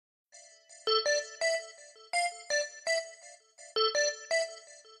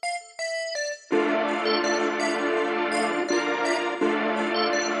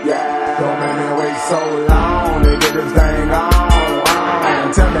so long to get this thing on.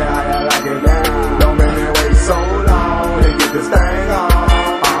 Tell me how you like it now. Don't make me wait so long to get this thing on.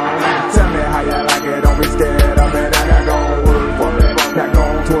 Tell me how you like it. Don't be scared of it. Not gon' work for it. Not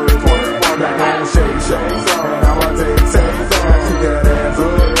gon' twerk for it. Not gon' shake. And I'ma take to get ass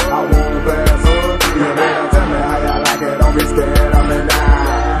up. I won't pass up. You better tell me how you like it. Don't be scared of it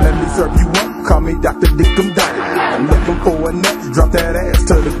now. Let me serve you up. Call me Dr. Dick 'em down. I'm looking for a nut. Drop that ass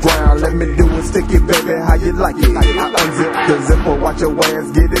to the ground. Let me do it, stick it, baby. How you like it? I unzip the zipper. Watch your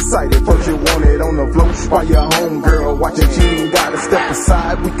ass get excited. First you want it on the floor while your homegirl watching. She ain't gotta step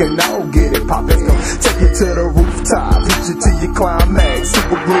aside. We can all get it poppin'. Take it to the rooftop. Hit you to your climax.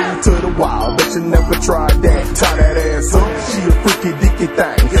 Super glued to the wall. Bet you never tried that. Tie that ass up. She a freaky dicky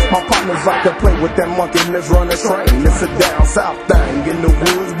thing. My partners like to play with that monkey. Let's run a train. It's a down south thing. In the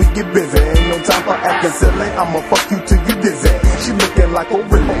woods we get busy. Ain't no time for acting silly. I'ma fuck you till you dizzy. She looking like a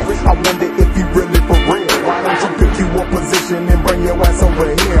really. I wonder if you really for real. Why don't you pick you a position and bring your ass over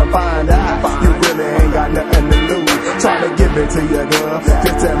here and find out you really ain't got nothing to lose. Try to give it to you, girl.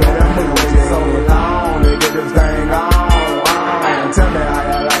 Just tell me the move. So long to get this thing on. Tell me how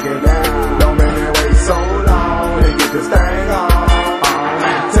you like it now. Don't make me wait so long to get this thing on.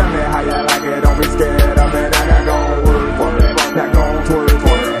 Tell me how you like it. Don't be scared of it. Not gon' work for it. Not gon' twerk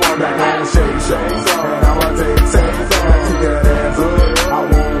for it. Not gon' shake. And I'ma take to get ass up. I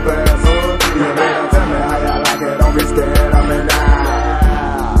won't pass up. You better tell me how you like it. Don't be scared of it now.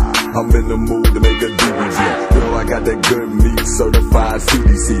 I'm in the mood to make a DVD. Girl, I got that good meat, certified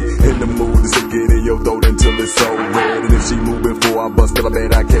CDC. In the mood to stick it in your throat until it's so red. And if she move before I bust, girl, I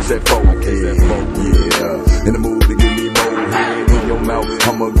bet I catch that phone. Yeah. In the mood to give me more head in your mouth,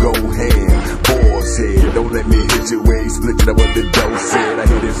 I'ma go ham. Boss head, don't let me hit you where he split it up what the dough said. I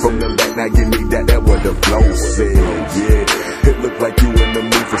hit it from the back, now give me that what the flow said. Yeah, it look like you in the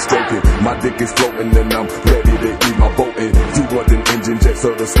mood for stroking. My dick is floating and I'm ready to eat my boat in. You want an engine jet,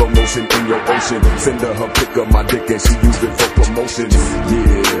 so the slow motion in your ocean. Send her pick up my dick and she use it for promotion.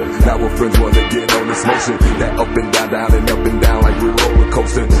 Yeah, now her friends wanna get on this motion. That up and down like we roller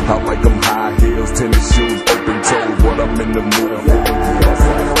coasting. I like them high heels, tennis shoes, open toes. What I'm in the mood for.